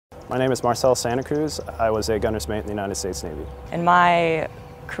My name is Marcel Santa Cruz. I was a gunner's mate in the United States Navy. And my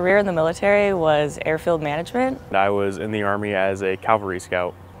career in the military was airfield management. I was in the Army as a cavalry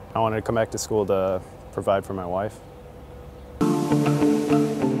scout. I wanted to come back to school to provide for my wife.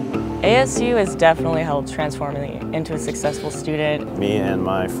 ASU has definitely helped transform me into a successful student. Me and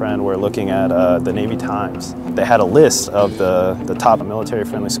my friend were looking at the Navy Times. They had a list of the top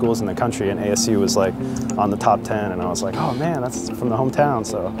military-friendly schools in the country, and ASU was like on the top 10, and I was like, oh man, that's from the hometown,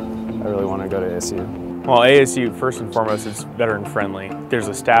 so I really want to go to ASU. Well, ASU, first and foremost, is veteran-friendly. There's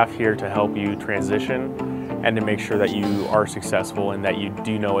a staff here to help you transition and to make sure that you are successful and that you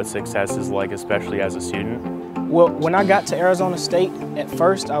do know what success is like, especially as a student. Well, when I got to Arizona State, at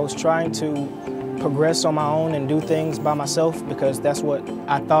first I was trying to progress on my own and do things by myself because that's what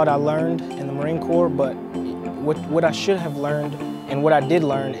I thought I learned in the Marine Corps, but what I should have learned and what I did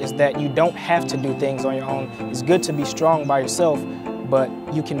learn is that you don't have to do things on your own. It's good to be strong by yourself, but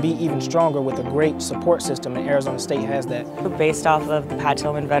you can be even stronger with a great support system, and Arizona State has that. Based off of the Pat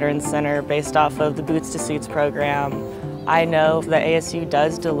Tillman Veterans Center, based off of the Boots to Suits program, I know that ASU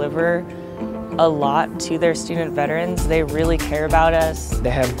does deliver a lot to their student veterans. They really care about us. They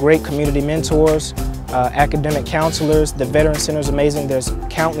have great community mentors, academic counselors. The Veterans Center is amazing. There's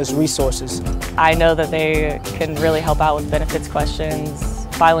countless resources. I know that they can really help out with benefits questions,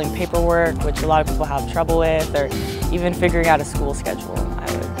 filing paperwork, which a lot of people have trouble with, or even figuring out a school schedule. I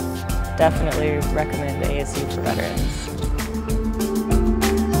would definitely recommend ASU for veterans.